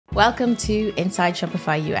Welcome to Inside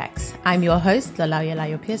Shopify UX. I'm your host, Lola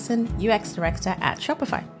Oyelayo-Pearson, UX Director at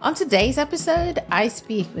Shopify. On today's episode, I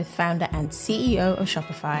speak with founder and CEO of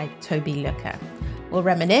Shopify, Tobi Lütke. We'll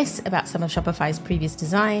reminisce about some of Shopify's previous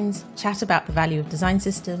designs, chat about the value of design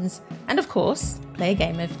systems, and of course, play a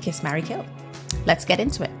game of Kiss, Marry, Kill. Let's get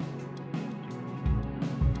into it.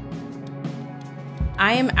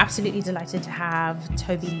 I am absolutely delighted to have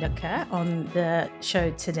Tobi Lütke on the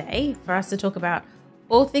show today for us to talk about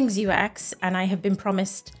all things UX, and I have been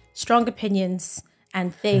promised strong opinions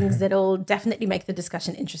and things that'll definitely make the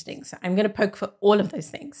discussion interesting. So I'm going to poke for all of those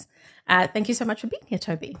things. Thank you so much for being here,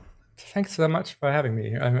 Tobi. Thanks so much for having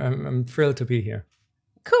me. I'm thrilled to be here.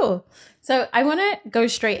 Cool. So I want to go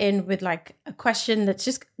straight in with like a question that's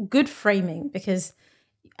just good framing, because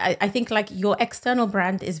I think like your external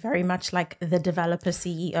brand is very much like the developer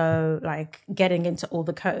CEO, like getting into all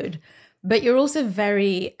the code. But you're also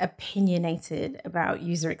very opinionated about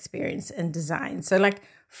user experience and design. So like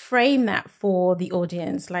frame that for the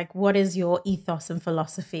audience. Like what is your ethos and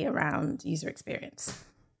philosophy around user experience?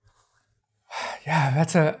 Yeah,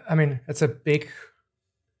 that's a big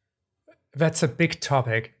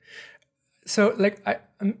topic. So like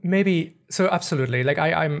absolutely. Like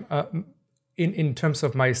I'm in terms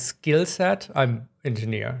of my skill set, I'm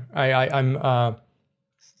engineer.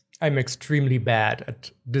 I'm extremely bad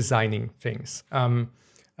at designing things. I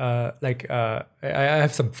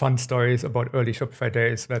have some fun stories about early Shopify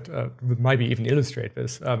days that maybe even illustrate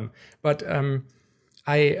this. I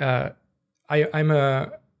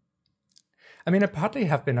partly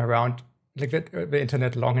have been around like the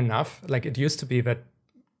internet long enough. Like it used to be that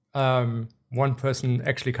one person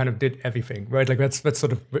actually kind of did everything, right? Like that's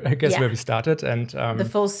sort of, I guess, where we started. And the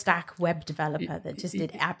full stack web developer that just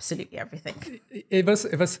did absolutely everything. It was,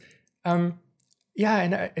 and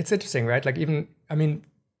it's interesting, right? Like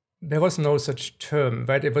there was no such term,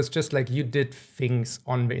 right? It was just like you did things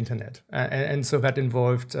on the internet, and so that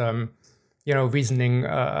involved, reasoning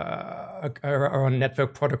around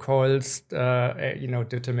network protocols,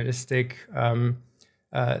 deterministic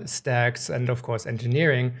stacks, and of course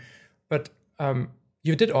engineering, but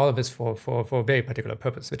you did all of this for a very particular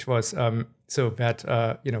purpose, which was so that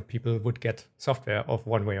people would get software of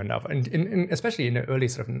one way or another, and especially in the early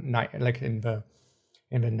sort of in the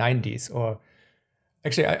 90s, or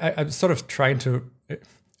actually I'm sort of trying to.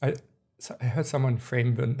 I heard someone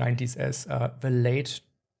frame the 90s as the late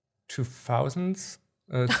 2000s,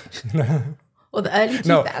 or the early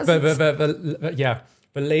 2000s.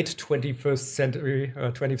 The late 21st century,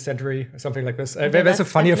 20th century, or something like this. There's a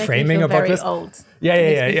funnier framing about this. Old.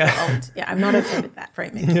 Yeah. Old. Yeah, I'm not okay with that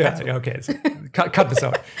framing. Okay. So cut this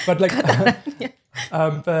out. But like,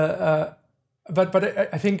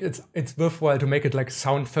 but I think it's worthwhile to make it like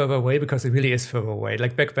sound further away, because it really is further away.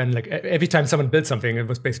 Like back then, like every time someone built something, it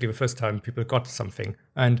was basically the first time people got something.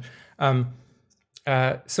 And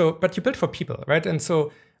but you build for people, right? And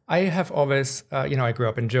so I have always, I grew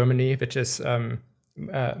up in Germany, which is.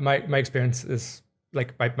 My experience is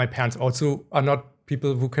like my parents also are not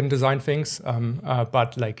people who can design things,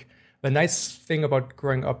 but like the nice thing about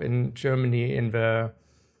growing up in Germany in the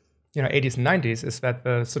 80s and 90s is that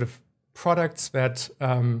the sort of products that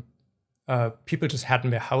people just had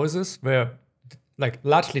in their houses were like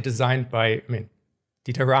largely designed by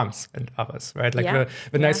Dieter Rams and others, right? Like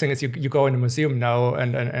the nice thing is you go in a museum now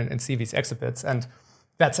and see these exhibits, and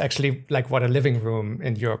that's actually like what a living room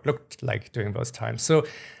in Europe looked like during those times. So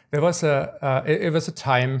there was it was a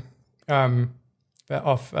time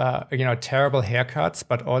of terrible haircuts,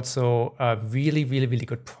 but also really, really, really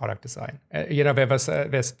good product design. There's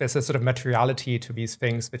a sort of materiality to these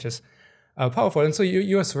things which is powerful, and so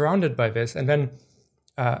you are surrounded by this. And then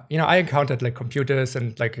I encountered like computers,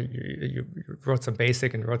 and like you wrote some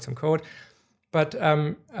BASIC and wrote some code, but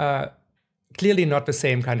clearly not the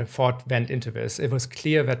same kind of thought went into this. It was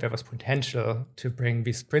clear that there was potential to bring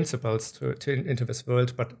these principles into this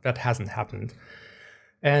world, but that hasn't happened.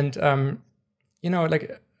 And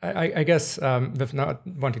I guess with not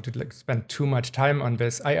wanting to like spend too much time on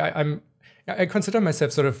this, I consider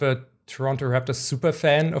myself sort of a Toronto Raptors super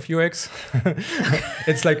fan of UX.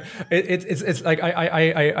 It's like it's like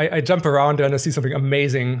I jump around and I see something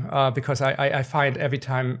amazing because I find every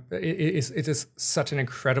time it is such an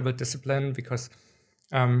incredible discipline, because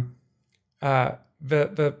the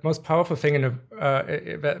most powerful thing in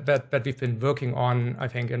that we've been working on, I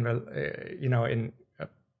think, in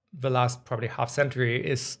the last probably half century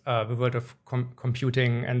is the world of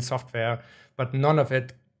computing and software, but none of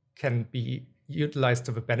it can be utilized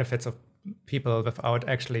to the benefits of people without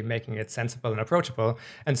actually making it sensible and approachable.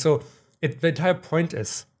 And so the entire point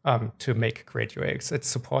is to make great UX. It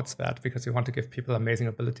supports that because you want to give people amazing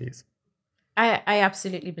abilities. I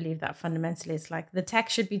absolutely believe that fundamentally. It's like the tech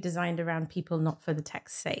should be designed around people, not for the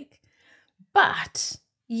tech's sake. But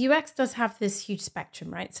UX does have this huge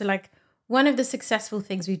spectrum, right? So like one of the successful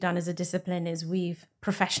things we've done as a discipline is we've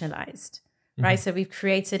professionalized, right? So we've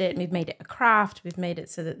created it and we've made it a craft. We've made it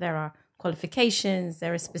so that there are qualifications,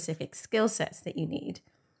 there are specific skill sets that you need.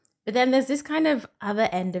 But then there's this kind of other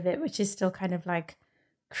end of it, which is still kind of like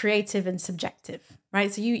creative and subjective,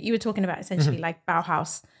 right? So you were talking about essentially like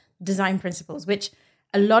Bauhaus design principles, which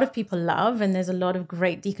a lot of people love, and there's a lot of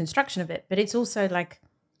great deconstruction of it, but it's also like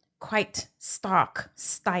quite stark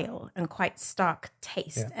style and quite stark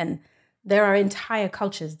taste. Yeah. And there are entire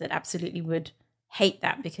cultures that absolutely would hate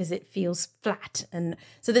that because it feels flat. And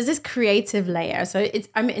so there's this creative layer. So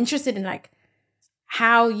I'm interested in like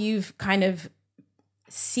how you've kind of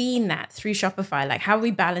seen that through Shopify. Like how are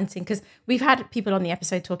we balancing? Because we've had people on the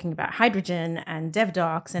episode talking about hydrogen and dev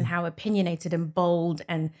docs and how opinionated and bold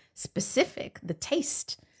and specific the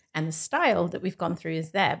taste and the style that we've gone through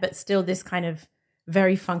is there, but still this kind of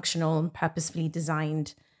very functional and purposefully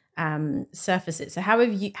designed surfaces. So how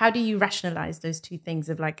do you rationalize those two things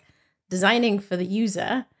of like designing for the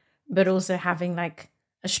user, but also having like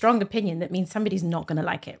a strong opinion that means somebody's not going to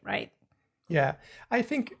like it, right? Yeah, I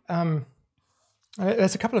think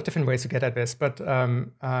there's a couple of different ways to get at this, but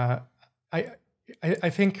I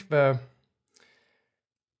think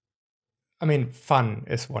fun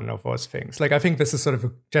is one of those things. Like I think this is sort of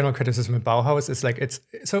a general criticism of Bauhaus. It's like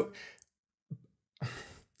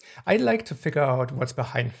I like to figure out what's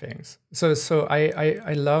behind things. So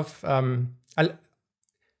I love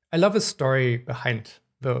I love a story behind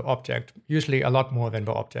the object, usually a lot more than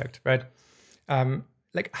the object, right?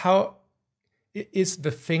 Like how is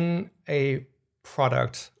the thing a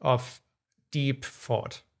product of deep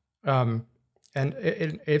thought? And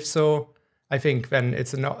if so, I think then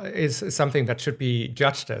it's something that should be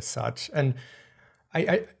judged as such. And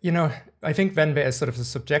I think then there is sort of a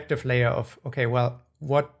subjective layer of, okay, well,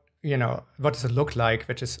 what does it look like?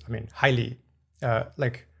 Which is, highly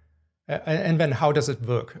and then how does it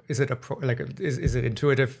work? Is it is it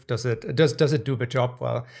intuitive? Does it do the job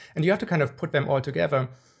well? And you have to kind of put them all together.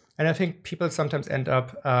 And I think people sometimes end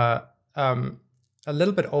up a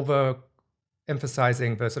little bit over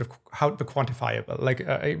emphasizing the sort of how the quantifiable,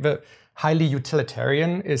 the highly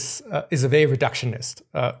utilitarian is a very reductionist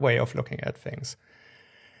way of looking at things.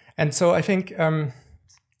 And so I think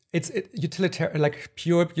utilitarian, like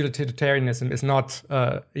pure utilitarianism is not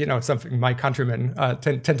something my countrymen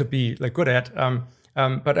tend to be like good at.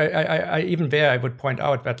 But I even there I would point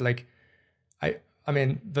out that the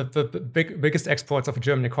biggest exports of the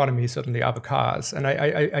German economy certainly are the cars, and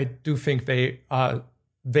I do think they are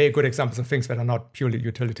very good examples of things that are not purely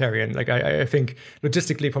utilitarian. Like I think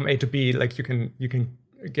logistically from A to B, like you can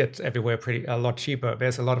get everywhere a lot cheaper.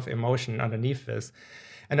 There's a lot of emotion underneath this,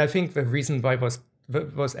 and I think the reason why was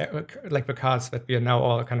like the cars that we are now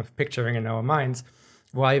all kind of picturing in our minds,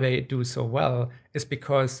 why they do so well is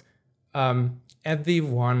because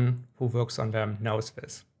everyone who works on them knows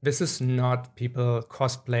this. This is not people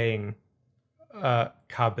cosplaying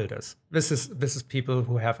car builders. This is people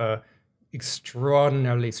who have a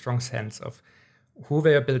extraordinarily strong sense of who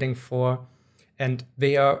they are building for, and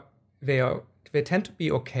they tend to be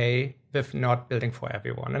okay with not building for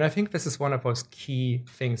everyone. And I think this is one of those key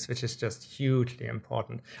things which is just hugely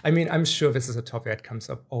important. I'm sure this is a topic that comes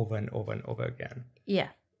up over and over and over again. Yeah.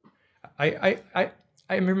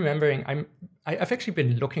 I'm remembering, I've actually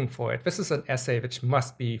been looking for it. This is an essay which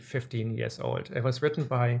must be 15 years old. It was written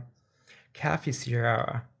by Kathy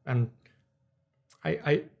Sierra, and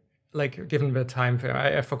I like, given the time frame,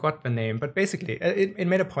 I forgot the name, but basically it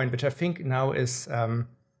made a point which I think now is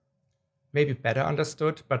maybe better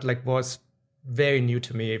understood, but like was very new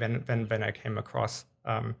to me when I came across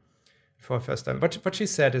for the first time. But what she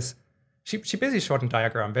said is she basically showed a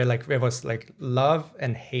diagram where there was like love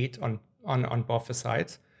and hate on both the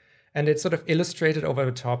sides, and it sort of illustrated over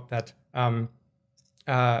the top that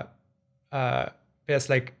there's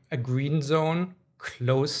like a green zone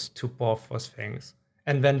close to both those things,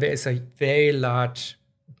 and then there is a very large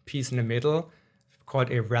piece in the middle called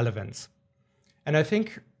irrelevance. And I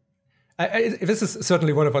think this is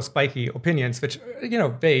certainly one of our spiky opinions, which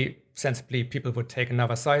very sensibly people would take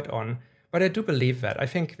another side on. But I do believe that. I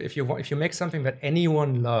think if you make something that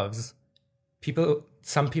anyone loves,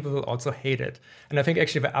 some people will also hate it. And I think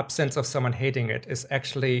actually the absence of someone hating it is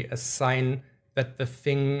actually a sign that the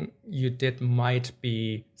thing you did might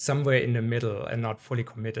be somewhere in the middle and not fully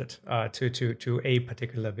committed to a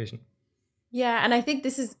particular vision. Yeah, and I think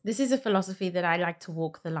this is a philosophy that I like to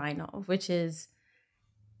walk the line of, which is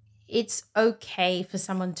it's okay for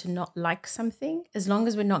someone to not like something as long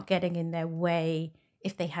as we're not getting in their way.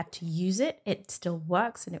 If they had to use it, it still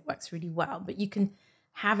works and it works really well. But you can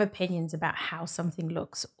have opinions about how something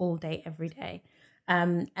looks all day, every day.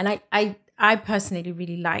 And I personally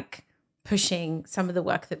really like pushing some of the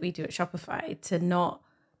work that we do at Shopify to not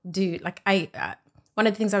do like one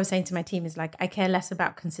of the things I was saying to my team is like I care less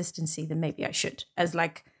about consistency than maybe I should as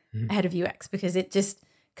like head of UX, because it just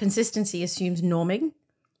consistency assumes norming.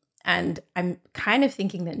 And I'm kind of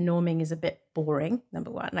thinking that norming is a bit boring,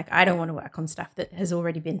 number one. Like, I don't want to work on stuff that has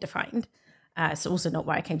already been defined. It's also not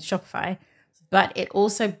why I came to Shopify. But it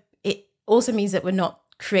also means that we're not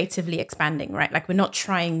creatively expanding, right? Like, we're not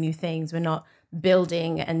trying new things. We're not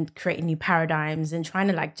building and creating new paradigms and trying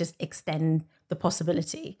to like just extend the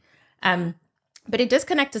possibility. But it does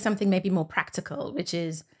connect to something maybe more practical, which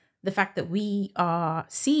is the fact that we are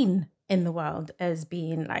seen in the world as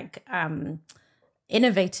being like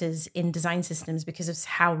innovators in design systems because of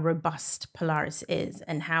how robust Polaris is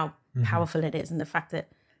and how powerful it is. And the fact that,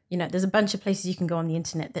 you know, there's a bunch of places you can go on the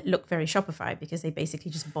internet that look very Shopify because they basically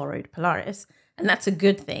just borrowed Polaris. And that's a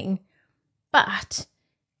good thing. But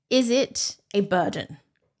is it a burden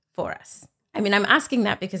for us? I mean, I'm asking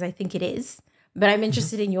that because I think it is, but I'm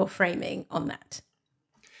interested in your framing on that.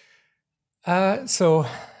 So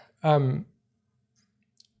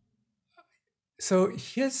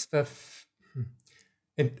here's the...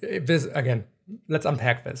 this again, let's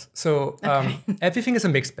unpack this. So everything is a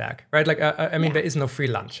mixed bag, right? Like I mean, there is no free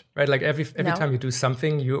lunch, right? Like every time you do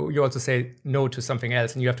something, you also say no to something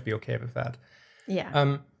else, and you have to be okay with that.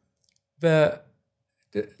 Yeah. The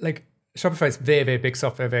like Shopify is very, very big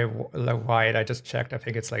software, very wide. I just checked. I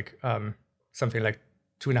think it's like something like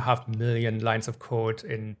 2.5 million lines of code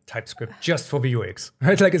in TypeScript just for the UX,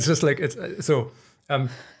 right? Like it's just like it's so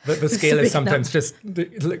the scale is sometimes just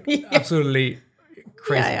like absolutely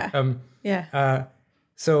crazy.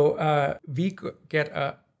 So we get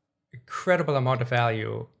an incredible amount of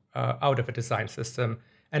value out of a design system,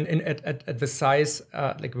 and at the size,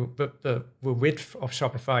 like the width of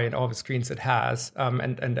Shopify and all the screens it has,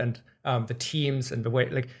 and the teams and the way,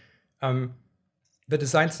 like the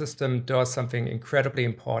design system does something incredibly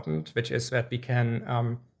important, which is that we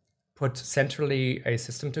can put centrally a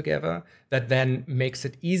system together that then makes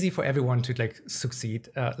it easy for everyone to like succeed.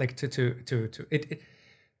 Like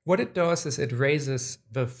what it does is it raises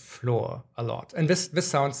the floor a lot. And this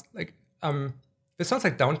sounds like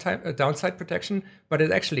downside protection, but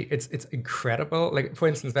it's incredible. Like for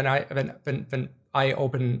instance, when I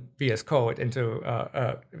open VS Code into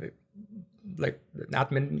like an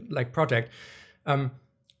admin like project,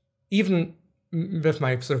 even with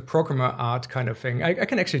my sort of programmer art kind of thing, I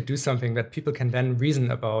can actually do something that people can then reason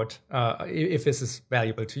about if this is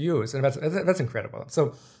valuable to use, and that's incredible.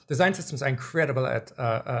 So design systems are incredible at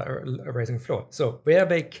raising the floor. So where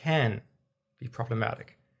they can be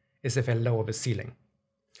problematic is if they lower the ceiling,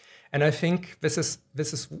 and I think this is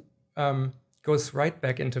goes right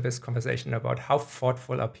back into this conversation about how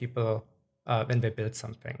thoughtful are people when they build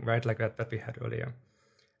something, right? Like that we had earlier.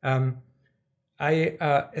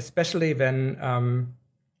 Especially when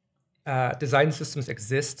design systems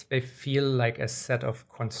exist, they feel like a set of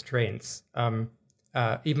constraints,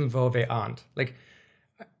 even though they aren't. Like,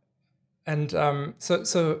 and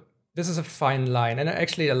so this is a fine line, and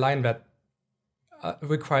actually a line that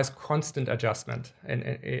requires constant adjustment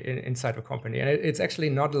inside a company. And it's actually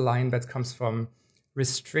not a line that comes from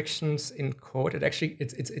restrictions in code.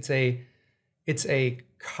 It's a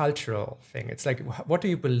cultural thing. It's like, what do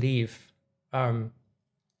you believe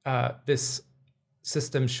this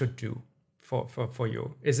system should do for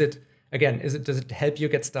you? Does it help you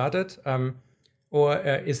get started, or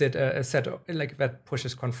is it a set of, like that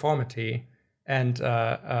pushes conformity and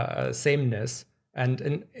sameness?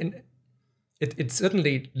 And it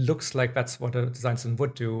certainly looks like that's what a design system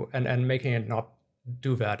would do, and making it not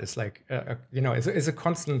do that is like is a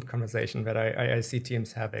constant conversation that I see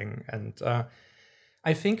teams having, and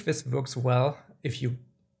I think this works well if you.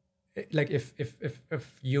 Like if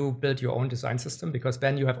you build your own design system, because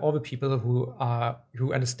then you have all the people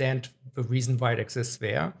who understand the reason why it exists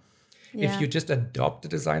there. Yeah. If you just adopt a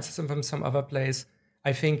design system from some other place,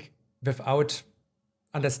 I think without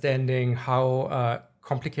understanding how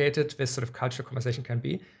complicated this sort of cultural conversation can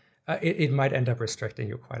be, it might end up restricting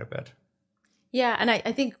you quite a bit. Yeah, and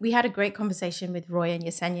I think we had a great conversation with Roy and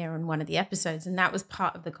Yesenia on one of the episodes, and that was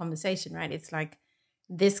part of the conversation, right? It's like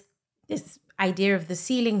this idea of the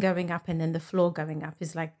ceiling going up and then the floor going up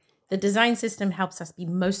is like the design system helps us be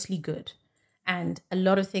mostly good. And a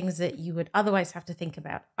lot of things that you would otherwise have to think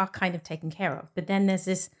about are kind of taken care of. But then there's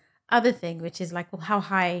this other thing, which is like, well, how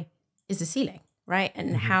high is the ceiling, right?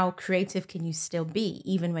 And how creative can you still be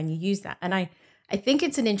even when you use that? And I think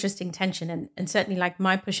it's an interesting tension. And certainly like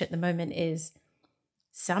my push at the moment is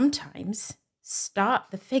sometimes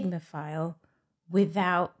start the Figma file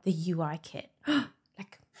without the UI kit.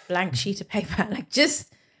 Like blank sheet of paper, like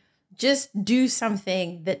just do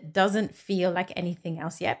something that doesn't feel like anything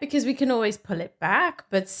else yet, because we can always pull it back,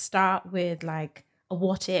 but start with like a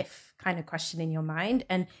what if kind of question in your mind.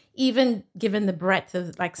 And even given the breadth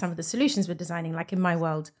of like some of the solutions we're designing, like in my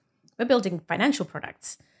world, we're building financial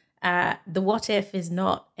products. The what if is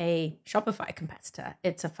not a Shopify competitor.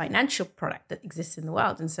 It's a financial product that exists in the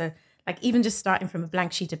world. And so like even just starting from a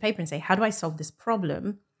blank sheet of paper and say, how do I solve this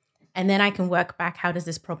problem? And then I can work back, how does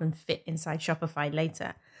this problem fit inside Shopify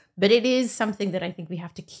later? But it is something that I think we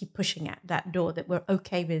have to keep pushing at that door, that we're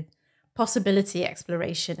okay with possibility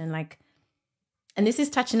exploration. And like, and this is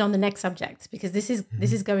touching on the next subject, because this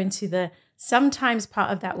is going to the, sometimes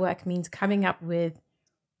part of that work means coming up with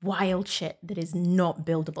wild shit that is not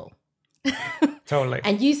buildable. Totally.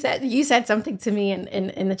 And you said something to me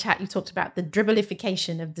in the chat. You talked about the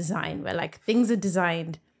Dribbblification of design, where like things are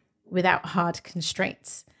designed without hard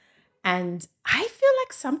constraints. And I feel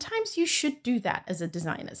like sometimes you should do that as a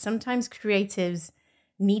designer. Sometimes creatives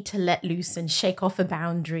need to let loose and shake off a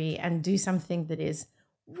boundary and do something that is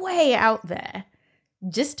way out there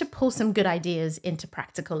just to pull some good ideas into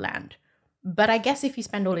practical land. But I guess if you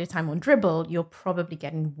spend all your time on Dribbble, you're probably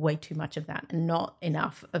getting way too much of that and not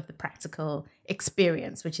enough of the practical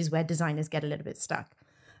experience, which is where designers get a little bit stuck.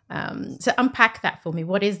 So unpack that for me.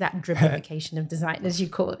 What is that Dribbblification of design, as you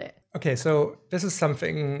call it? Okay, so this is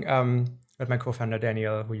something that my co-founder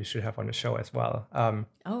Daniel, who you should have on the show as well,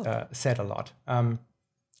 said a lot.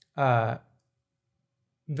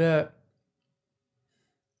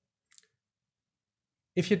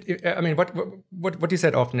 What he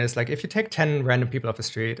said often is like, if you take 10 random people off the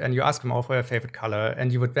street and you ask them all for their favorite color,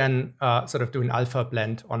 and you would then sort of do an alpha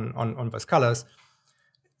blend on those colors,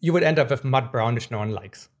 you would end up with mud brownish no one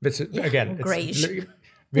likes. Which again, grayish.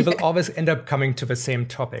 We will always end up coming to the same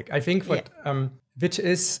topic. I think which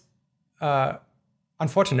is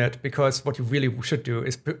unfortunate, because what you really should do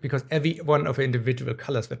is, because every one of the individual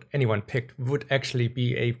colors that anyone picked would actually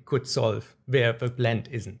be a good solve where the blend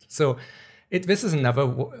isn't. So this is another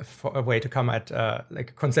way to come at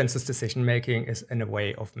like consensus decision making, is in a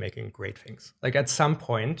way of making great things. Like at some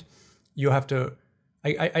point, you have to.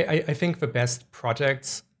 I think the best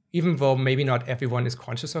projects, even though maybe not everyone is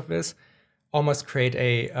conscious of this, almost create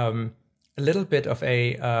a little bit of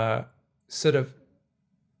a sort of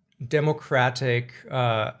democratic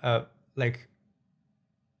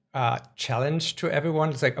challenge to everyone.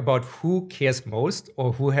 It's like about who cares most,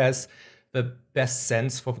 or who has the best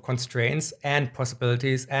sense for constraints and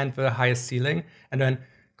possibilities and the highest ceiling, and then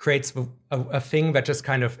creates a thing that just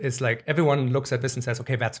kind of is like, everyone looks at this and says,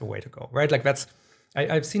 okay, that's the way to go, right? Like that's,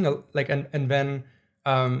 I've seen and then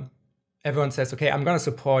everyone says, okay, I'm going to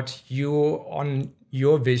support you on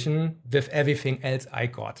your vision with everything else I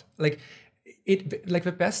got. Like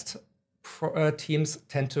the best teams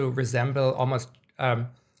tend to resemble almost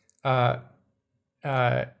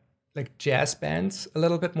like jazz bands a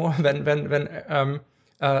little bit more than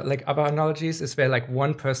like other analogies, is where like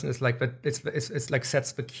one person is like it's like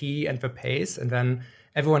sets the key and the pace, and then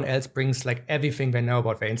everyone else brings like everything they know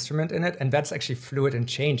about the instrument in it, and that's actually fluid and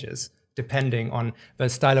changes depending on the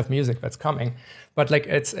style of music that's coming. But like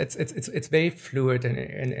it's very fluid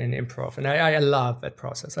in improv, and I love that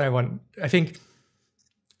process. I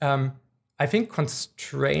think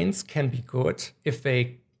constraints can be good if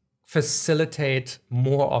they facilitate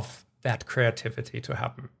more of that creativity to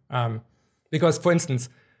happen. Because, for instance,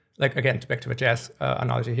 like again, back to the jazz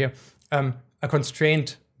analogy here, a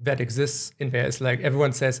constraint that exists in there is like,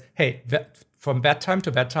 everyone says, hey, from that time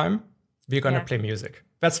to that time, we're going to play music.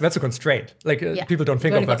 That's a constraint. Like people don't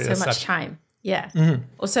think about it as such. So much time. Yeah.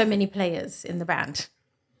 Or so many players in the band.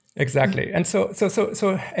 Exactly. And so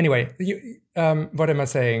anyway, what am I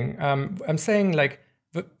saying? I'm saying like,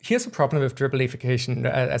 here's the problem with Dribbblification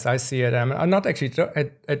as I see it. I'm not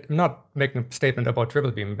making a statement about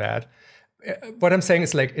Dribbble being bad. What I'm saying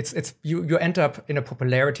is like, it's you end up in a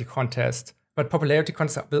popularity contest, but popularity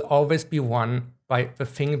contest will always be won by the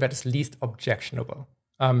thing that is least objectionable.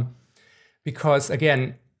 Because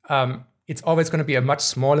again, it's always going to be a much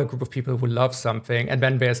smaller group of people who love something, and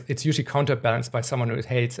then it's usually counterbalanced by someone who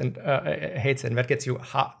hates, and that gets you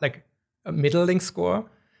like a middling score.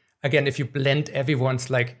 Again, if you blend everyone's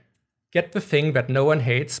like, get the thing that no one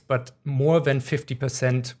hates, but more than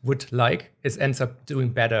 50% would like, ends up doing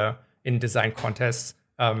better in design contests,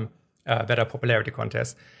 better popularity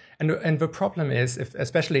contests. And the problem is,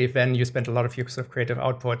 especially if then you spend a lot of your sort of creative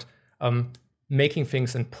output making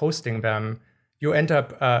things and posting them, you end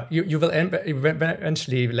up you will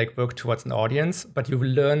eventually like work towards an audience, but you will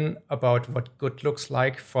learn about what good looks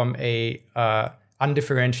like from a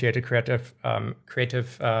undifferentiated creative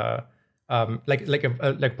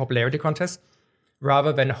like popularity contest,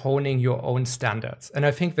 rather than honing your own standards. And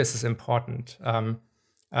I think this is important.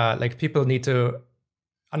 Like people need to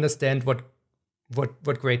understand what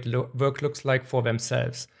great work looks like for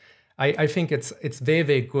themselves. I think it's very,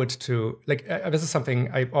 very good to, like, this is something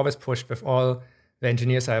I always pushed with all the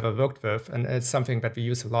engineers I ever worked with, and it's something that we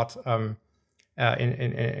use a lot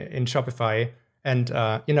in Shopify. And,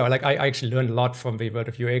 like I actually learned a lot from the world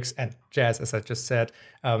of UX and jazz, as I just said.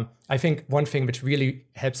 I think one thing which really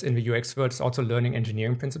helps in the UX world is also learning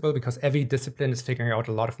engineering principle, because every discipline is figuring out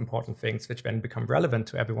a lot of important things which then become relevant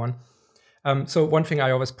to everyone. So one thing I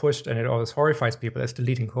always pushed, and it always horrifies people, is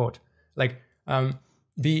deleting code. Like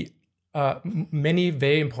many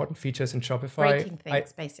very important features in Shopify. Breaking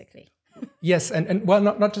things, basically. Yes, and well,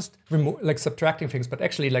 not just like subtracting things, but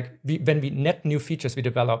actually like when we net new features we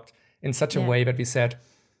developed in such a way that we said,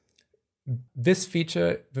 this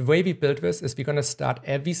feature, the way we build this is we're going to start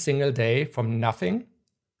every single day from nothing.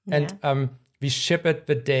 And we ship it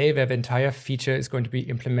the day where the entire feature is going to be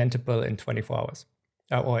implementable in 24 hours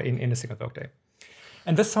or in a single workday.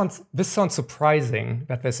 And this sounds surprising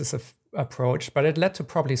that this is a approach, but it led to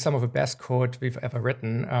probably some of the best code we've ever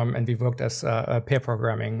written. And we worked as pair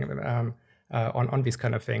programming on these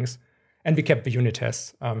kind of things. And we kept the unit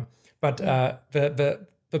tests. But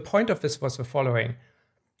the point of this was the following.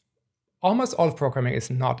 Almost all programming is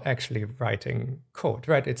not actually writing code,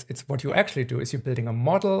 right? It's what you actually do is you're building a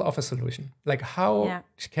model of a solution. Like how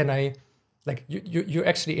can I, like you're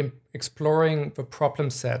actually exploring the problem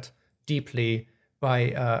set deeply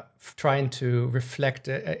by trying to reflect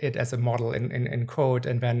it as a model in code,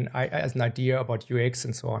 and then as an idea about UX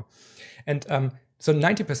and so on. And so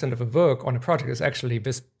 90% of the work on a project is actually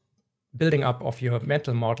this building up of your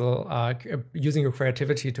mental model, using your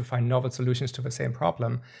creativity to find novel solutions to the same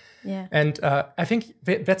problem. Yeah. And I think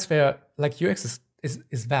that's where like UX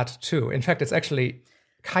is that too. In fact, it's actually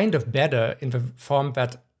kind of better in the form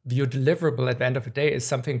that your deliverable at the end of the day is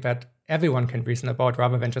something that everyone can reason about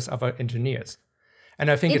rather than just other engineers. And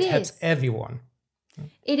I think it helps everyone.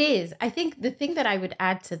 It is. I think the thing that I would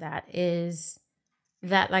add to that is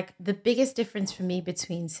that like the biggest difference for me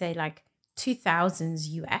between say like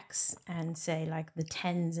 2000s UX and say like the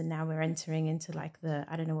 10s, and now we're entering into like the,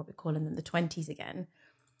 I don't know what we're calling them, the 20s again,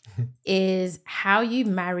 is how you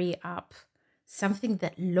marry up something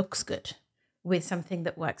that looks good with something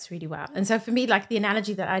that works really well. And so for me, like the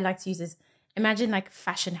analogy that I like to use is imagine like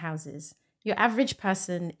fashion houses. Your average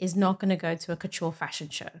person is not going to go to a couture fashion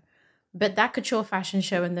show, but that couture fashion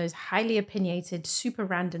show and those highly opinionated, super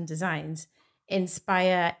random designs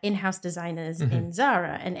inspire in-house designers in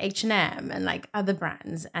Zara and H&M and like other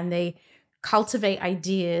brands, and they cultivate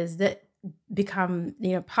ideas that become,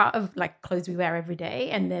 part of like clothes we wear every day,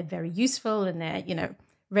 and they're very useful and they're,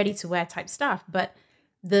 ready to wear type stuff. But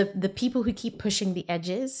the people who keep pushing the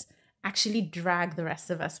edges actually drag the rest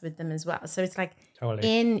of us with them as well. So it's like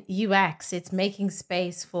in UX, it's making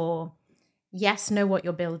space for, yes, know what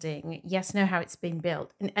you're building. Yes, know how it's being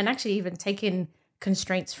built. And actually even taking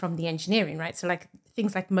constraints from the engineering, right? So like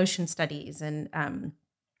things like motion studies and,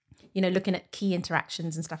 looking at key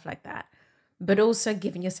interactions and stuff like that. But also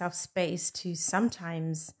giving yourself space to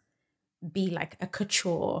sometimes be like a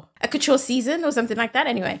couture season or something like that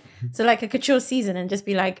anyway. So like a couture season, and just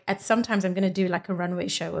be like, sometimes I'm going to do like a runway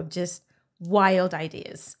show of just wild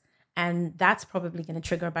ideas. And that's probably going to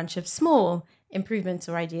trigger a bunch of small improvements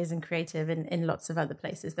or ideas and creative in lots of other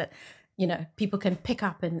places that, people can pick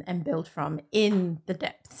up and build from in the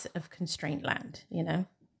depths of constraint land,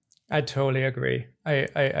 I totally agree.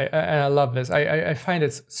 I love this. I find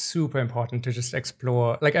it's super important to just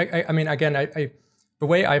explore. Like, I mean, again, the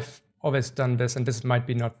way I've always done this, and this might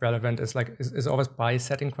be not relevant, is like is always by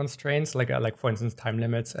setting constraints, like for instance time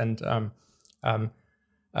limits, and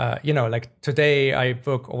like today I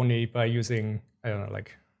work only by using my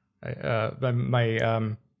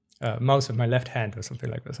mouse with my left hand or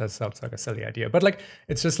something like this. That sounds like a silly idea, but like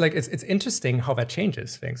it's just like it's interesting how that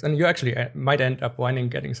changes things, and you actually might end up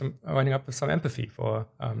winding up with some empathy for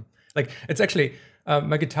like it's actually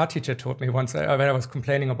my guitar teacher told me once when I was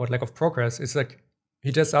complaining about lack of progress. It's like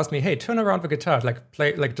he just asked me, hey, turn around the guitar, just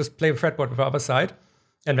play the fretboard with the other side.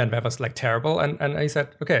 And then that was like terrible. And he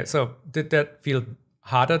said, okay, so did that feel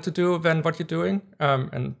harder to do than what you're doing?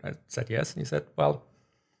 And I said, yes. And he said, well,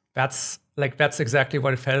 that's exactly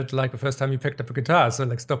what it felt like the first time you picked up a guitar. So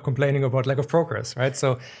like, stop complaining about lack of progress, right?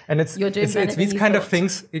 So, and it's these kind of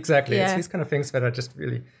things, exactly. Yeah. It's these kind of things that are just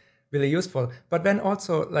really really useful. But then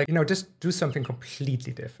also, like, just do something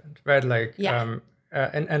completely different, right? Like,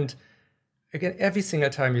 and again, every single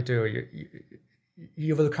time you do,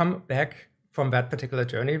 you will come back from that particular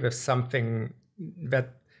journey with something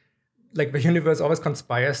that, like, the universe always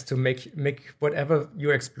conspires to make whatever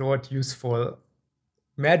you explored useful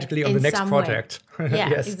magically on the next project. Yeah,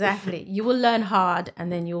 yes. Exactly. You will learn hard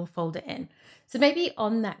and then you'll fold it in. So maybe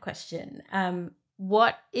on that question,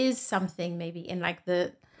 what is something maybe in like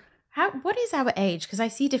what is our age? Because I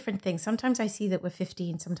see different things. Sometimes I see that we're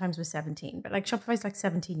 15, sometimes we're 17, but like Shopify is like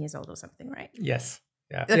 17 years old or something, right? Yes.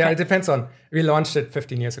 Yeah. Okay. Yeah, it depends on. We launched it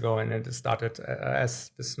 15 years ago and it started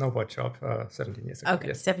as the snowboard shop 17 years ago. Okay,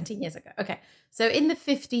 yes. 17 years ago. Okay. So in the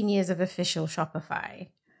 15 years of official Shopify,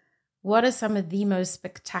 what are some of the most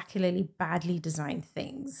spectacularly badly designed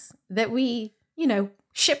things that we,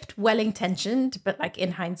 shipped well-intentioned, but like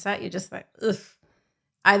in hindsight, you're just like, ugh,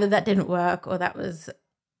 either that didn't work or that was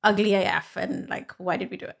ugly AF and like, why did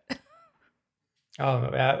we do it? Oh,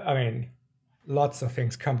 I mean, lots of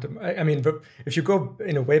things come to. I mean, if you go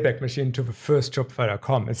in a Wayback Machine to the first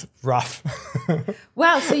Shopify.com, it's rough.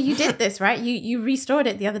 Well, so you did this, right? You restored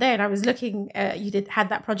it the other day, and I was looking. You had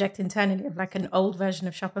that project internally of like an old version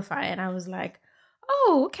of Shopify, and I was like,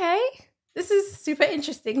 oh, okay, this is super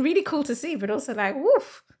interesting, really cool to see, but also like,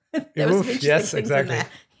 woof. There was some interesting yes, things exactly. in there.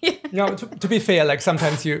 Yeah. To be fair, like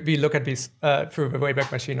sometimes we look at these through the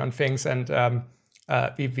Wayback Machine on things, and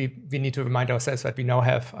we need to remind ourselves that we now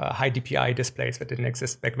have high DPI displays that didn't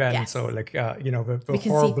exist back then. Yes. So like the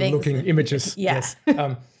horrible looking images. Yes.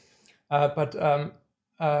 So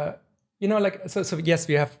yes,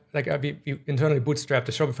 we have like we internally bootstrapped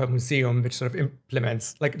the Shopify Museum, which sort of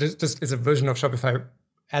implements like just is a version of Shopify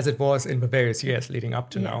as it was in the various years leading up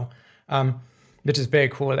to now, which is very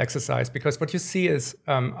cool exercise because what you see is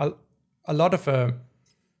a lot of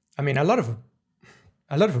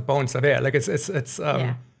bones are there. Like it's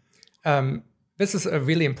this is a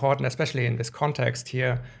really important, especially in this context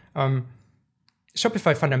here.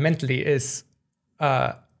 Shopify fundamentally is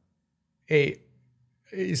a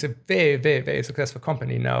very, very, very successful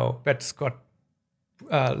company now that's got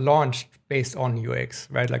launched based on UX,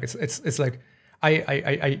 right? Like it's like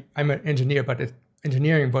I'm an engineer, but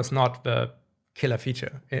engineering was not the killer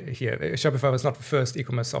feature here. Shopify was not the first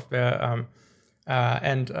e-commerce software,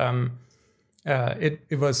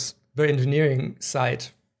 it was the engineering side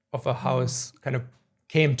of a house kind of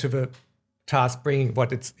came to the task bringing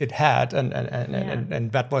what it had,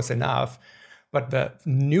 and that was enough. But the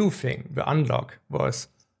new thing, the unlock, was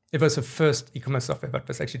the first e-commerce software that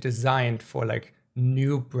was actually designed for like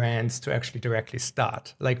new brands to actually directly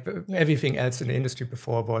start. Like everything else in the industry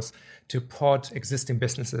before was to port existing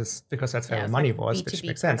businesses because that's where the money was, which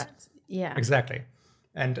makes sense. Yeah, exactly.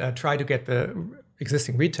 And try to get the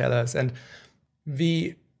existing retailers. And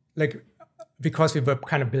we like, because we were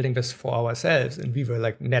kind of building this for ourselves and we were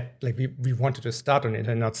like we wanted to start on it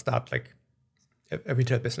and not start like a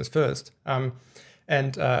retail business first.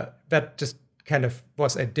 That just kind of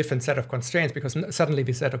was a different set of constraints because suddenly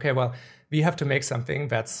we said, okay, well, we have to make something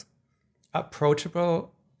that's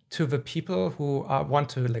approachable to the people who want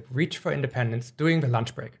to like reach for independence during the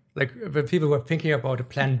lunch break. Like the people who are thinking about a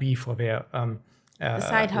plan B for their the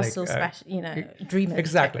side hustle, dreamers.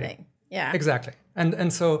 Exactly. Type thing. Yeah. Exactly.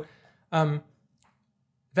 And so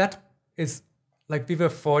that is like we were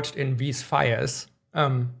forged in these fires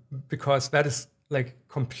because that is like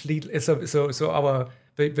completely so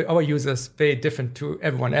our users very different to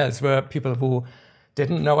everyone else were people who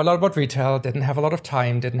didn't know a lot about retail, didn't have a lot of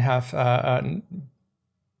time, didn't have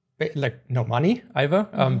like no money either,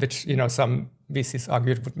 which some VCs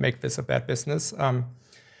argued would make this a bad business. But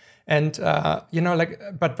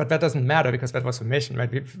that doesn't matter because that was the mission,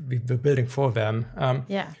 right? We were building for them.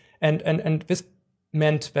 And this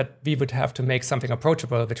meant that we would have to make something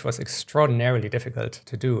approachable, which was extraordinarily difficult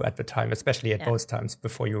to do at the time, especially at those times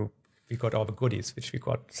before we got all the goodies, which we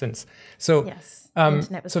got since. So,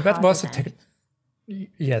 that was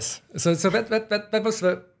yes. So that was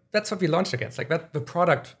that's what we launched against. Like that, the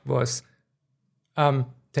product was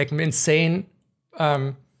taking insane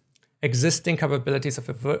existing capabilities of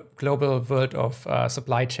the global world of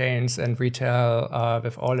supply chains and retail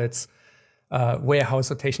with all its warehouse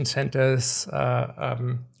rotation centers,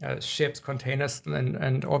 ships, containers,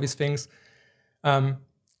 and all these things, and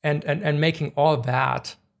making all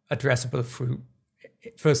that addressable through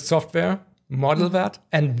first software, model that,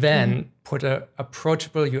 and then put a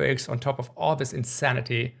approachable UX on top of all this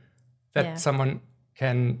insanity that someone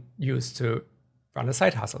can use to run a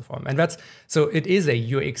side hustle for them. And so it is a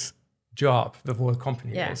UX job the whole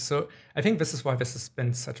company is. So I think this is why this has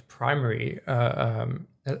been such a primary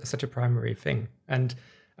thing. And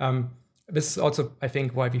this is also, I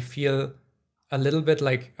think, why we feel a little bit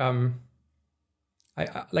like I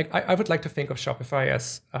would like to think of Shopify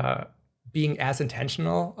as being as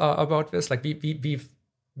intentional about this. Like we've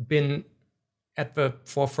been at the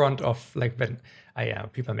forefront of like when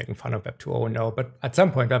people are making fun of Web 2.0 now, but at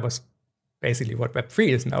some point that was basically what Web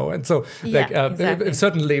 3 is now. And so exactly. It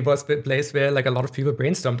certainly was the place where like a lot of people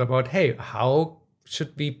brainstormed about, hey, how does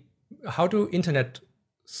internet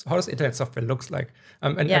software looks like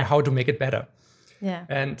and how to make it better. Yeah.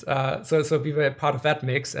 And so we were part of that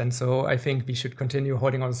mix. And so I think we should continue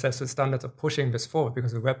holding ourselves to standards of pushing this forward,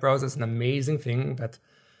 because the web browser is an amazing thing that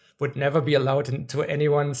would never be allowed into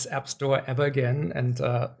anyone's app store ever again. And,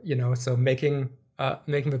 so making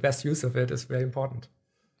the best use of it is very important.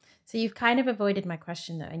 So you've kind of avoided my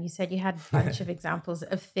question, though, and you said you had a bunch of examples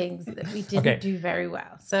of things that we didn't do very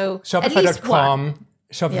well. So Shopify.com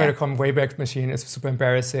Wayback Machine is super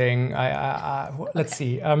embarrassing. Let's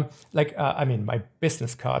see. My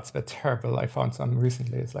business cards were terrible. I found some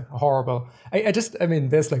recently. It's like horrible.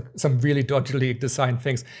 There's like some really dodgily designed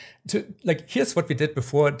things. Here's what we did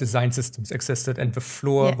before design systems existed and the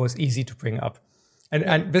floor was easy to bring up.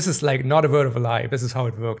 And this is like not a word of a lie. This is how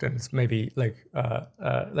it worked. And it's maybe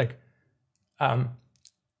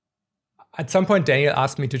at some point, Daniel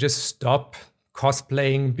asked me to just stop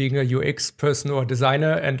cosplaying being a UX person or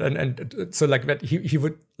designer, and so like that he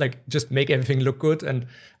would like just make everything look good, and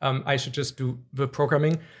I should just do the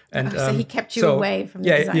programming. And so he kept you away from the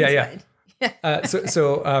design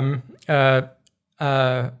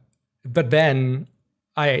side. But then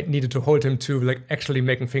I needed to hold him to like actually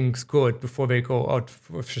making things good before they go out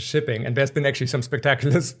for shipping. And there's been actually some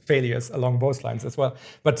spectacular failures along those lines as well.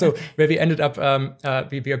 But so where we ended up,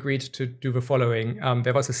 we agreed to do the following.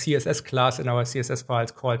 There was a CSS class in our CSS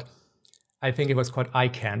files called, I think it was called eye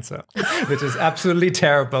cancer, which is absolutely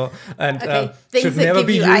terrible and should never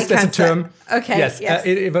be used as a term. Okay. Yes.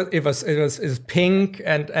 It was pink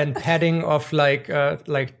and padding of like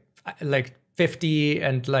 50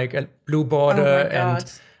 and like a blue border. Oh my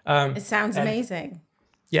God. It sounds amazing.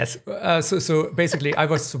 Yes. So basically, I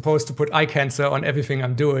was supposed to put eye cancer on everything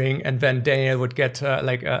I'm doing, and then Daniel would get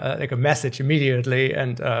like a message immediately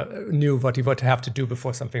and knew what he would have to do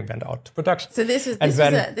before something went out to production. So this was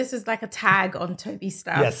like a tag on Tobi's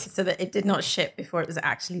stuff, so that it did not ship before it was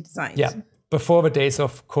actually designed. Yeah. Before the days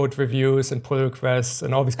of code reviews and pull requests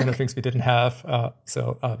and all these kind of things we didn't have.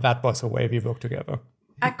 So that was the way we worked together.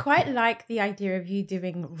 I quite like the idea of you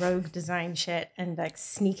doing rogue design shit and like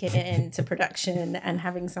sneaking it into production and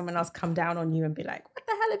having someone else come down on you and be like, what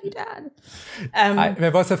the hell have you done?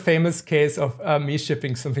 There was a famous case of me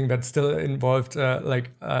shipping something that still involved,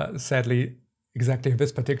 sadly, exactly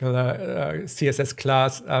this particular CSS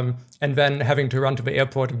class, and then having to run to the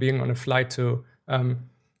airport and being on a flight to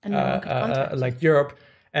Europe.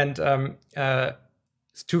 And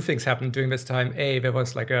two things happened during this time. There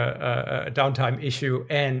was like a downtime issue,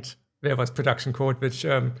 and there was production code, which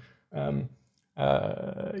involved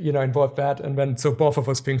that. And then so both of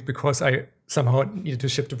those things, because I somehow needed to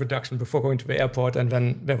ship to production before going to the airport, and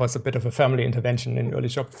then there was a bit of a family intervention in early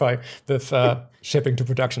Shopify with shipping to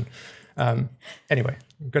production. Anyway,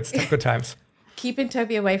 good times. Keeping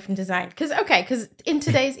Tobi away from design. Because in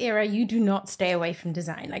today's era, you do not stay away from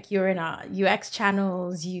design. Like, you're in our UX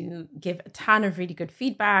channels, you give a ton of really good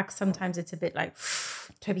feedback. Sometimes it's a bit like,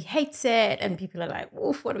 Tobi hates it, and people are like,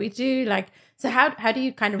 oof, what do we do? Like, so how do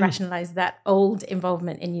you kind of rationalize that old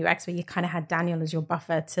involvement in UX where you kind of had Daniel as your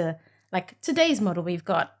buffer to like today's model? We've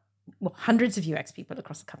got hundreds of UX people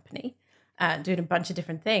across the company doing a bunch of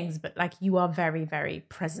different things, but like you are very, very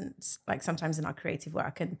present, like sometimes in our creative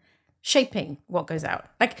work and shaping what goes out.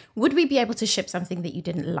 Like, would we be able to ship something that you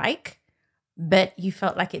didn't like, but you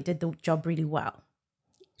felt like it did the job really well?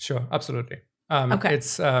 Sure, absolutely.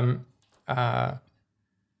 It's I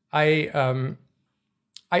don't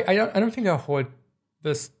think I hold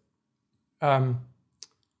this. I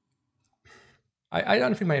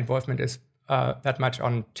don't think my involvement is that much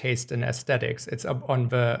on taste and aesthetics. It's on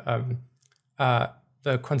the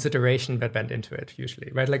consideration that went into it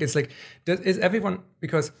usually, right? Like, it's like, is everyone,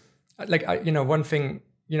 because like, one thing,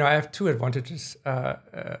 I have two advantages. I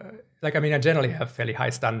generally have fairly high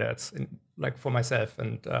standards like for myself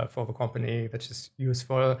and for the company, which is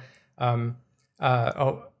useful.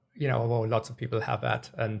 Although lots of people have that.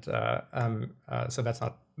 And so that's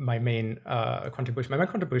not my main contribution. My main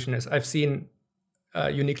contribution is I've seen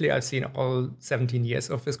all 17 years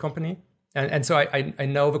of this company. And so I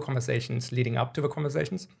know the conversations leading up to the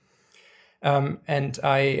conversations. And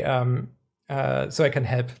so I can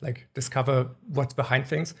help like discover what's behind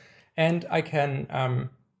things. And I can,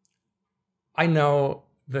 I know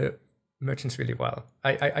the merchants really well.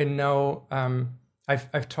 I know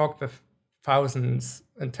I've talked with thousands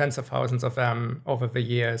and tens of thousands of them over the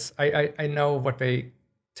years. I know what they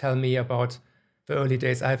tell me about the early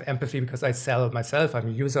days. I have empathy because I sell myself. I'm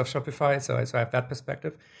a user of Shopify, so I have that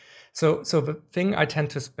perspective. So the thing I tend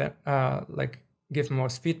to give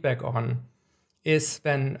most feedback on is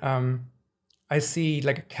when I see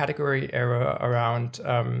like a category error around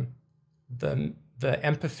the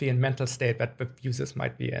empathy and mental state that the users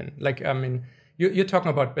might be in. Like, I mean, you're talking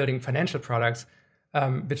about building financial products,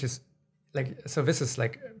 which is like, so this is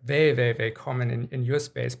like very, very, very common in your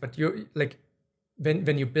space. But you like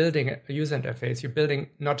when you're building a user interface, you're building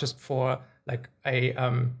not just for like a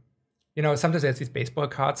sometimes there's these baseball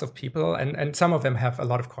cards of people, and some of them have a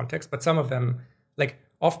lot of context, but some of them, like,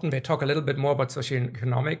 often they talk a little bit more about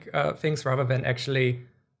socioeconomic things rather than actually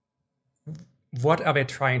what are they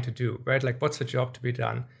trying to do, right? Like, what's the job to be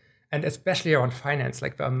done? And especially around finance,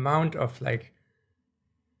 like the amount of like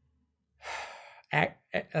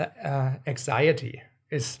anxiety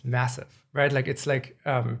is massive, right? Like, it's like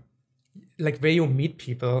where you meet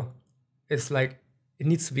people is like, it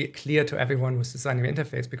needs to be clear to everyone who's designing the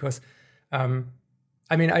interface, because I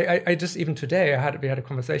mean, I just, even today, we had a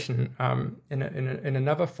conversation in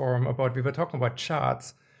another forum about, we were talking about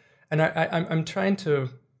charts, and I'm trying to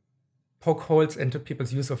poke holes into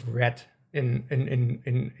people's use of red in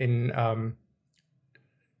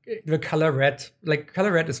the color red. Like,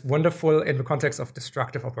 color red is wonderful in the context of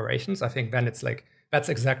destructive operations. I think then it's like, that's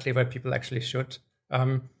exactly what people actually should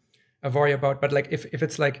worry about. But like, if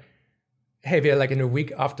it's like, hey, we're like in a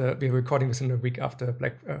week after, we're recording this in a week after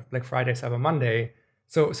Black Friday, Cyber Monday.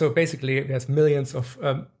 So basically, there's millions of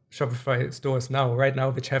Shopify stores right now,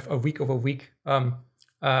 which have a week-over-week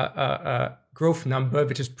growth number,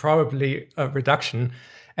 which is probably a reduction.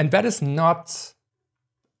 And that is not,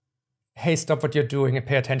 hey, stop what you're doing and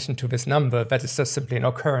pay attention to this number. That is just simply an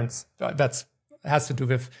occurrence. That has to do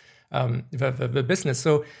with the business.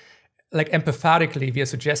 So, like, empathetically, we are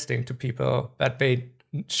suggesting to people that they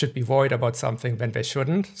should be worried about something when they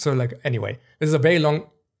shouldn't. So, like, anyway, this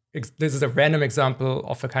is a random example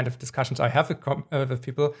of the kind of discussions I have with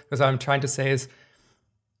people, because I'm trying to say is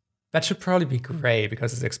that should probably be gray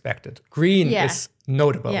because it's expected. Green is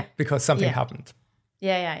notable because something happened.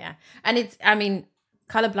 Yeah. And it's, I mean,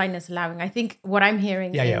 colorblindness allowing. I think what I'm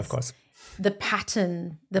hearing is of course. The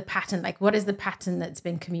pattern, like, what is the pattern that's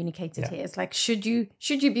been communicated here? It's like, should you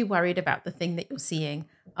be worried about the thing that you're seeing?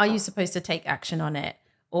 Are you supposed to take action on it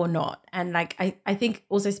or not? And like, I think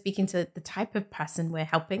also speaking to the type of person we're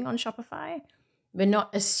helping on Shopify, we're not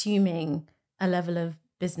assuming a level of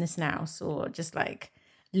business nous or just like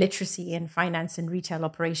literacy in finance and retail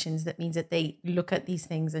operations that means that they look at these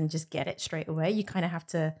things and just get it straight away. You kind of have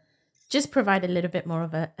to just provide a little bit more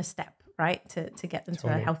of a step, right, to get them to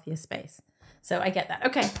a healthier space. So I get that.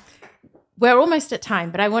 Okay, we're almost at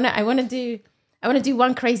time, but I want to do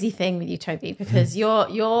one crazy thing with you, Tobi, because you're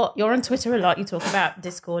on Twitter a lot. You talk about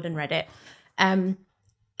Discord and Reddit.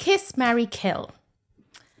 Kiss, marry, kill.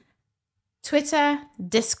 Twitter,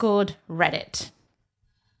 Discord, Reddit.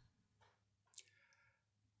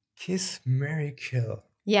 Kiss, marry, kill.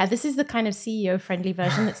 Yeah, this is the kind of CEO-friendly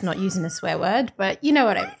version that's not using a swear word, but you know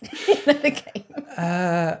what I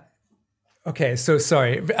mean. Okay, so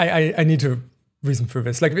sorry. I need to reason for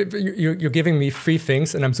this. Like, you're giving me 3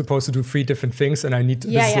 things, and I'm supposed to do 3 different things, and I need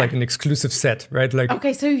this is like an exclusive set, right? Like,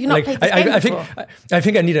 okay, so you're not played this game before. I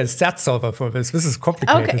think I need a stat solver for this. This is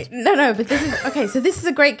complicated. Okay, no, but this is okay. So this is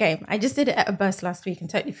a great game. I just did it at a burst last week and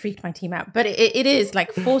totally freaked my team out. But it is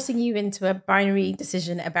like forcing you into a binary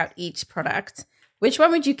decision about each product. Which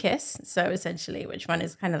one would you kiss? So essentially, which one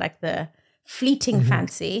is kind of like the fleeting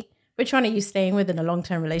fancy? Which one are you staying with in a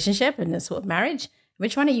long-term relationship and a sort of marriage?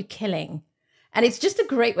 Which one are you killing? And it's just a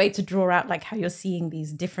great way to draw out like how you're seeing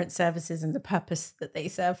these different services and the purpose that they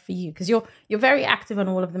serve for you. Because you're very active on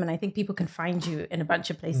all of them. And I think people can find you in a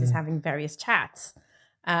bunch of places having various chats.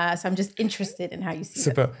 So I'm just interested in how you see it.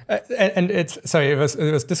 Super. And it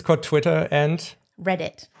was Discord, Twitter, and?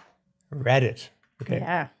 Reddit. Okay.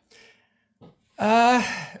 Yeah. I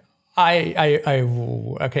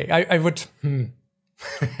would.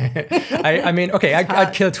 I mean, okay,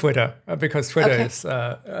 I'd kill Twitter because Twitter is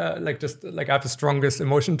like just like I have the strongest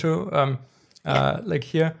emotion to like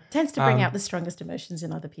here. Tends to bring out the strongest emotions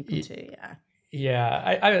in other people too.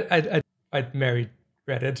 Yeah. I'd marry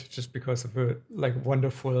Reddit just because of the like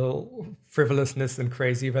wonderful frivolousness and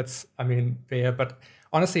crazy that's there. But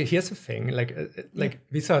honestly, here's the thing: like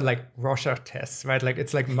these are like Rorschach tests, right? Like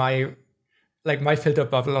it's like my filter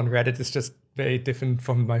bubble on Reddit is just very different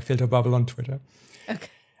from my filter bubble on Twitter. Okay.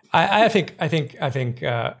 I think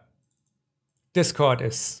Discord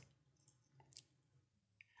is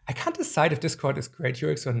I can't decide if Discord is great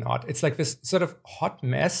UX or not. It's like this sort of hot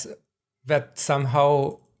mess that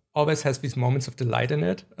somehow always has these moments of delight in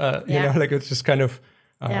it. You know, like it's just kind of,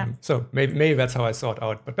 so maybe that's how I sort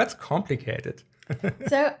out, but that's complicated.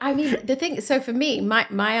 So, I mean, so for me,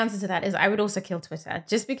 my answer to that is I would also kill Twitter,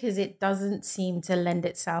 just because it doesn't seem to lend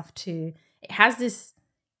itself to, it has this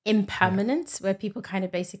impermanence where people kind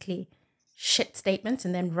of basically shit statements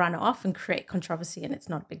and then run off and create controversy, and it's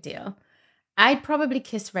not a big deal. I'd probably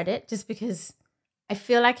kiss Reddit just because I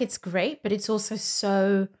feel like it's great, but it's also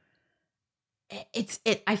so,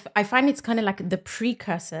 I find it's kind of like the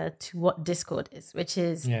precursor to what Discord is, which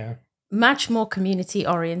is much more community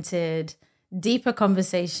oriented, deeper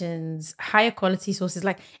conversations, higher quality sources.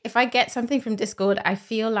 Like if I get something from Discord, I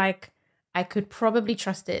feel like I could probably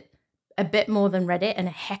trust it a bit more than Reddit and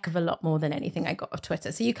a heck of a lot more than anything I got off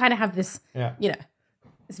Twitter. So you kind of have this, you know,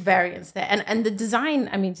 this variance there. And the design,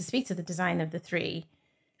 I mean, to speak to the design of the three,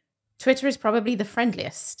 Twitter is probably the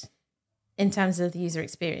friendliest in terms of the user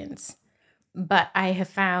experience. But I have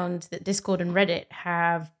found that Discord and Reddit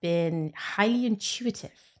have been highly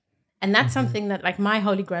intuitive. And that's something that, like, my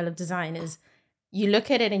holy grail of design is you look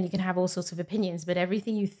at it and you can have all sorts of opinions, but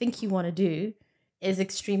everything you think you want to do is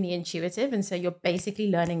extremely intuitive. And so you're basically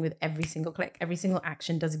learning with every single click. Every single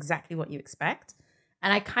action does exactly what you expect.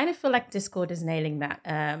 And I kind of feel like Discord is nailing that.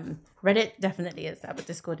 Reddit definitely is that, but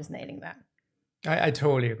Discord is nailing that. I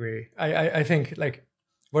totally agree. I think, like,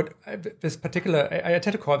 this particular, I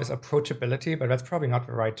tend to call this approachability, but that's probably not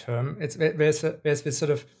the right term. There's this sort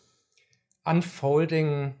of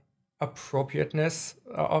unfolding appropriateness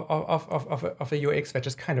of a UX that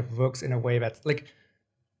just kind of works in a way that, like,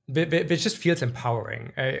 it just feels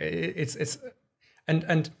empowering.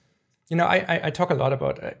 And you know, I talk a lot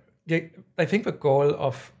about, I think the goal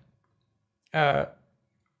of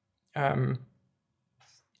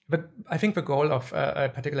but I think the goal of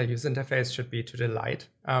a particular user interface should be to delight.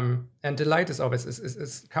 And delight is always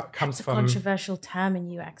comes It's a from controversial term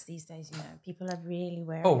in UX these days. You know, people are really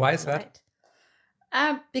wary. Oh, why of is that?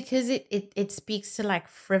 Because it speaks to, like,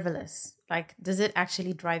 frivolous. Like, does it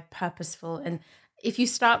actually drive purposeful? And if you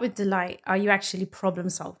start with delight, are you actually problem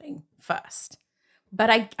solving first?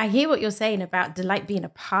 But I hear what you're saying about delight being a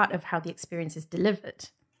part of how the experience is delivered.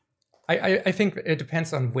 I think it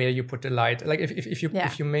depends on where you put delight. Like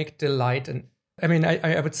if you make delight, and I mean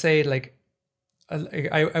I would say, like,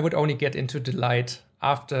 I would only get into delight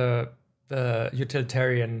after the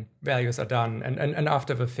utilitarian values are done and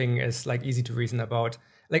after the thing is, like, easy to reason about.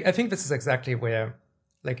 Like, I think this is exactly where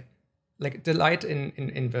like delight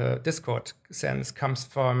in the Discord sense comes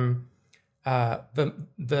from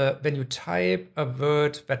the when you type a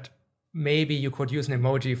word that maybe you could use an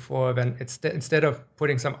emoji for, then instead of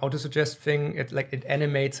putting some autosuggest thing, it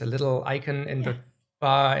animates a little icon in the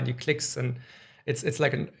bar and you clicks, and it's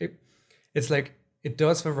like it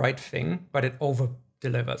does the right thing, but it over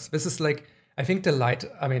delivers. This is, like, I think delight.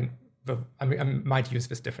 I mean, I might use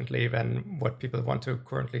this differently than what people want to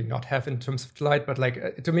currently not have in terms of delight, but,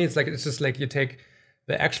 like, to me, it's just like you take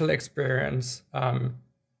the actual experience,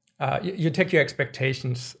 you take your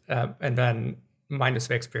expectations, and then minus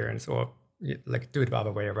the experience, or like do it the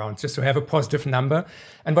other way around, just to have a positive number.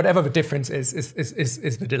 And whatever the difference is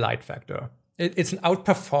the delight factor. It's an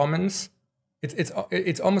outperformance.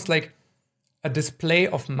 It's almost like a display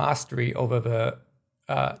of mastery over the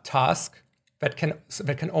task that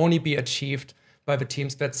can only be achieved by the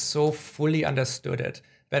teams that so fully understood it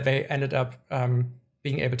that they ended up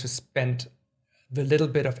being able to spend the little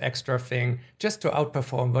bit of extra thing just to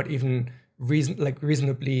outperform what even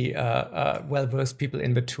reasonably well-versed people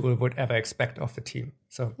in the tool would ever expect of the team.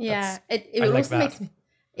 So yeah, it also makes me,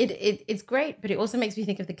 it's great, but it also makes me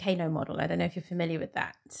think of the Kano model. I don't know if you're familiar with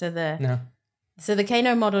that. So the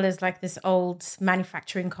Kano model is like this old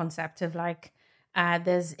manufacturing concept of, like,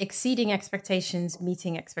 there's exceeding expectations,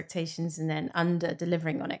 meeting expectations, and then under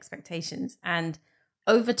delivering on expectations. And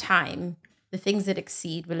over time, the things that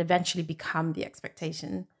exceed will eventually become the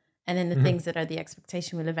expectation. And then the things that are the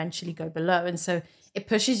expectation will eventually go below. And so it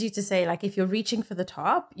pushes you to say, like, if you're reaching for the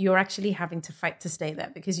top, you're actually having to fight to stay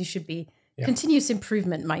there, because you should be continuous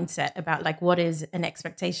improvement mindset about, like, what is an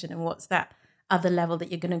expectation and what's that other level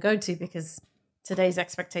that you're going to go to, because today's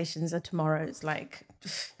expectations are tomorrow's, like,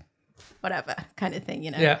 whatever kind of thing,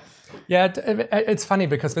 you know? Yeah. It's funny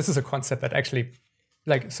because this is a concept that actually,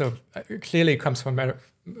 like, so clearly comes from out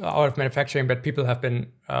of manufacturing, but people have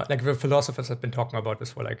been like, the philosophers have been talking about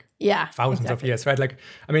this for, like, thousands of years, right? Like,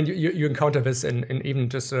 I mean, you encounter this in even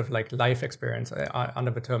just sort of, like, life experience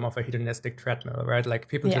under the term of a hedonistic treadmill, right? Like,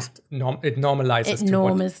 people just it normalizes to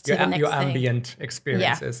what your ambient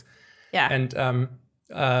experiences. And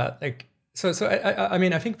like, I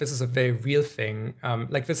mean, I think this is a very real thing.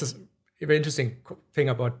 Like this is a very interesting thing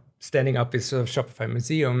about standing up this sort of Shopify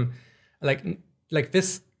museum. Like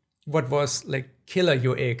this, what was like killer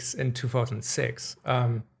UX in 2006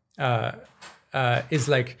 is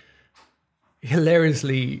like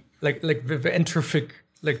hilariously like the entrophic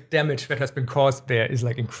like damage that has been caused there is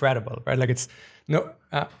like incredible, right? Like it's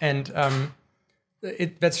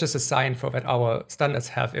that's just a sign for that our standards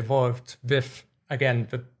have evolved with, again,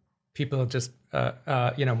 the people just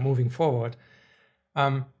moving forward.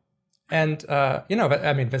 But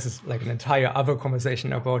I mean, this is like an entire other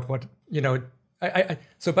conversation about what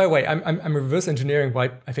so by the way, I'm reverse engineering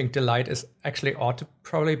why I think delight is actually ought to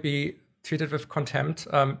probably be treated with contempt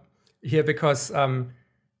here, because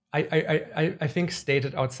I think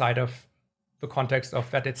stated outside of the context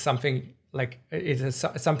of that, it's something like it is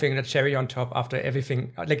something that cherry on top after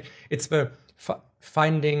everything. Like it's the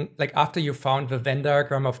finding, like after you found the Venn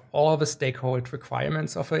diagram of all the stakeholder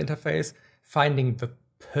requirements of an interface, finding the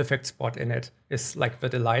perfect spot in it is like the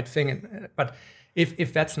delight thing. But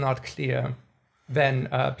if that's not clear, then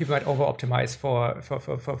people might over optimize for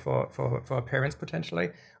appearance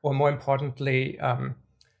potentially, or more importantly,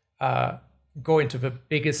 go into the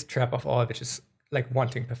biggest trap of all, which is like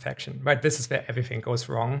wanting perfection, right? This is where everything goes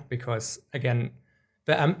wrong, because again,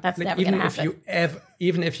 that's like, never gonna happen.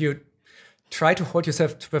 Even if you try to hold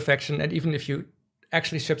yourself to perfection, and even if you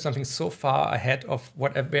actually ship something so far ahead of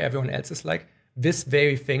where everyone else is, like this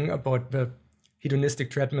very thing about the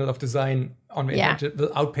hedonistic treadmill of design on the internet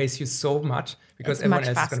will outpace you so much, because everyone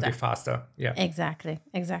else is going to be faster. Yeah, exactly.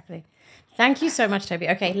 Thank you so much, Tobi.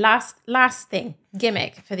 Okay, last thing,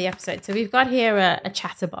 gimmick for the episode. So we've got here a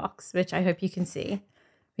chatterbox, which I hope you can see.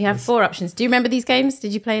 We have 4 options. Do you remember these games?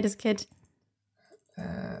 Did you play it as a kid?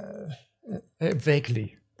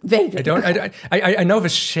 Vaguely. I don't. I know the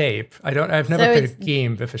shape. I've never played a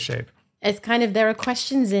game with a shape. It's kind of, there are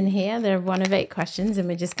questions in here. There are 1 of 8 questions, and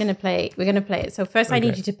we're going to play it. So first, I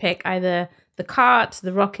need you to pick either the cart,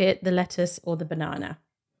 the rocket, the lettuce, or the banana.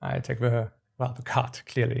 I take the cart,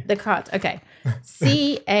 clearly. The cart, okay.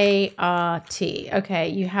 CART. Okay,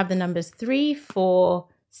 you have the numbers 3, 4,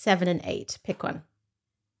 7, and 8. Pick one.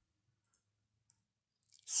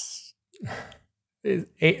 8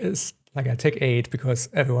 is like, I take 8 because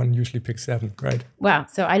everyone usually picks 7, right? Wow.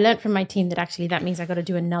 So I learned from my team that actually that means I got to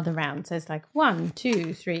do another round. So it's like 1,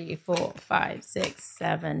 2, 3, 4, 5, 6,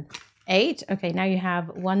 7, 8. Okay, now you have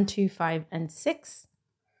 1, 2, 5, and 6.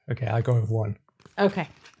 Okay, I'll go with 1. Okay.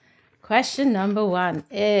 Question number 1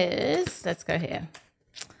 is, let's go here.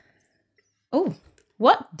 Oh,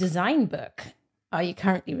 what design book are you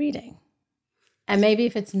currently reading? And maybe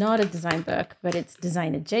if it's not a design book, but it's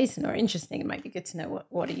design adjacent or interesting, it might be good to know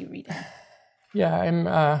what are you reading? Yeah,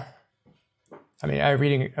 I'm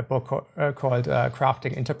reading a book called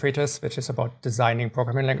Crafting Interpreters, which is about designing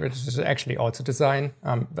programming languages. It's actually also design,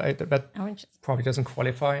 but probably doesn't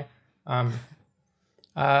qualify.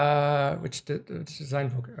 Which design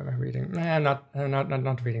book am I reading? I'm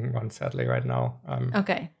not reading one, sadly, right now.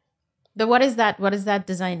 Okay, but what is that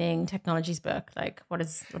designing technologies book like? What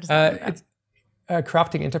is that about?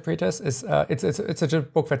 Crafting Interpreters is it's a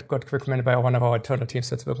book that got recommended by one of our internal teams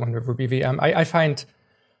that's working with Ruby VM. I find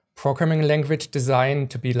programming language design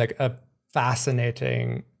to be like a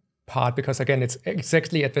fascinating part, because again, it's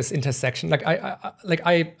exactly at this intersection.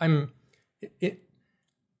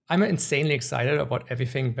 I'm insanely excited about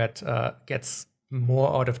everything that gets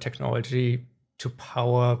more out of technology to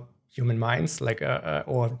power human minds,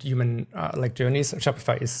 or human journeys.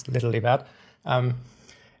 Shopify is literally that. But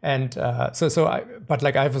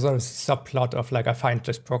I have a sort of subplot of I find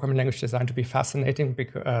just programming language design to be fascinating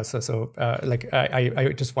because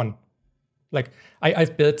I just want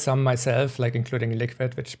I've built some myself, including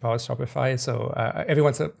Liquid, which powers Shopify. So every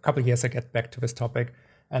once a couple of years I get back to this topic,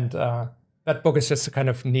 and that book is just kind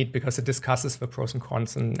of neat because it discusses the pros and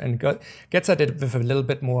cons and gets at it with a little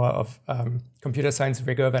bit more of computer science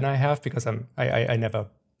rigor than I have, because I never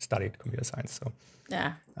studied computer science. So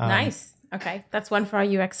yeah, nice. Okay, that's one for our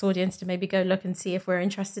UX audience to maybe go look and see if we're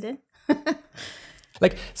interested in.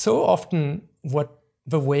 So often,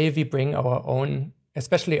 the way we bring our own,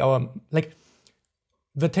 especially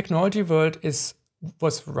the technology world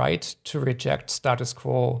was right to reject status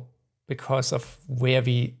quo because of where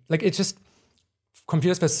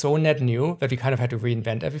computers were so net new that we kind of had to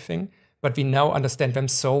reinvent everything, but we now understand them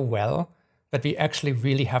so well that we actually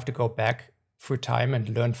really have to go back through time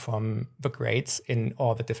and learn from the greats in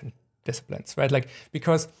all the different disciplines, right?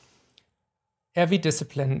 Because every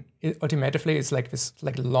discipline ultimately is this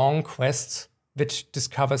long quest which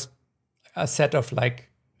discovers a set of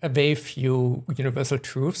a very few universal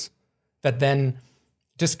truths that then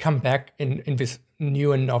just come back in this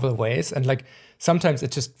new and novel ways. And like sometimes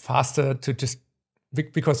it's just faster to just,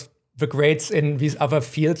 because the greats in these other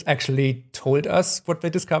fields actually told us what they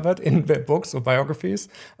discovered in their books or biographies.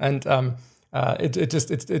 And it's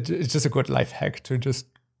just a good life hack to just,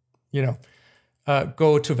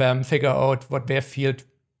 go to them, figure out what their field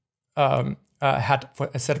had for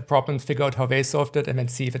a set of problems, figure out how they solved it, and then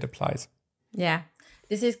see if it applies. Yeah.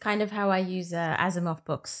 This is kind of how I use Asimov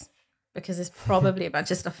books, because there's probably a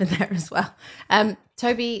bunch of stuff in there as well.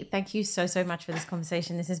 Tobi, thank you so much for this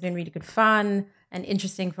conversation. This has been really good fun and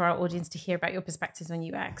interesting for our audience to hear about your perspectives on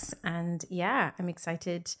UX. And yeah, I'm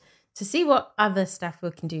excited to see what other stuff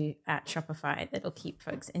we can do at Shopify that'll keep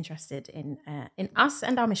folks interested in us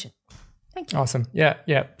and our mission. Thank you. Awesome.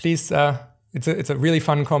 Yeah. Please, it's a really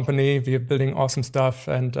fun company. We are building awesome stuff,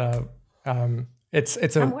 and it's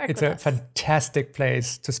a fantastic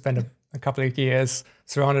place to spend a couple of years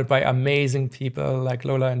surrounded by amazing people like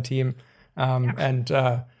Lola and team, and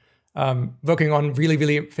working on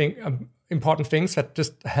really important things that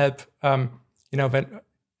just help.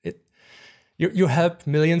 You help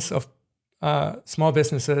millions of small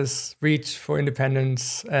businesses reach for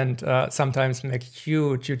independence, and sometimes make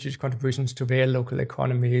huge contributions to their local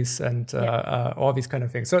economies, and all these kind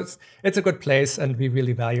of things. So it's a good place, and we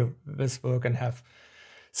really value this work and have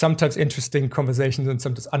sometimes interesting conversations and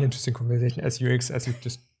sometimes uninteresting conversations as UX, as you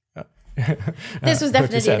just. This was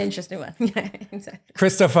definitely an interesting one. Yeah, exactly.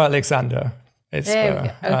 Christopher Alexander is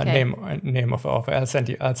the name of the author. I'll send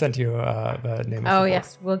you the name. Oh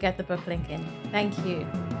yes, we'll get the book link in. Thank you.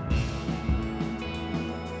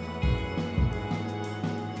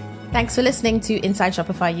 Thanks for listening to Inside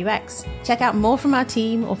Shopify UX. Check out more from our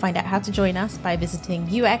team or find out how to join us by visiting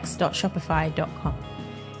ux.shopify.com.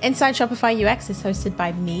 Inside Shopify UX is hosted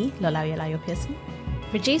by me, Lola Oyelayo-Pearson.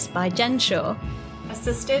 Produced by Jen Shaw.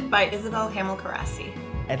 Assisted by Isabel Hamel-Karasi.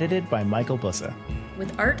 Edited by Michael Bussa.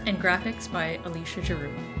 With art and graphics by Alicia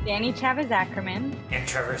Giroux. Danny Chavez-Ackerman. And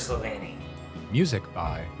Trevor Slovany. Music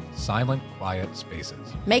by Silent Quiet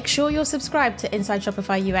Spaces. Make sure you're subscribed to Inside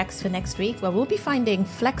Shopify UX for next week, where we'll be finding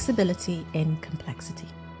flexibility in complexity.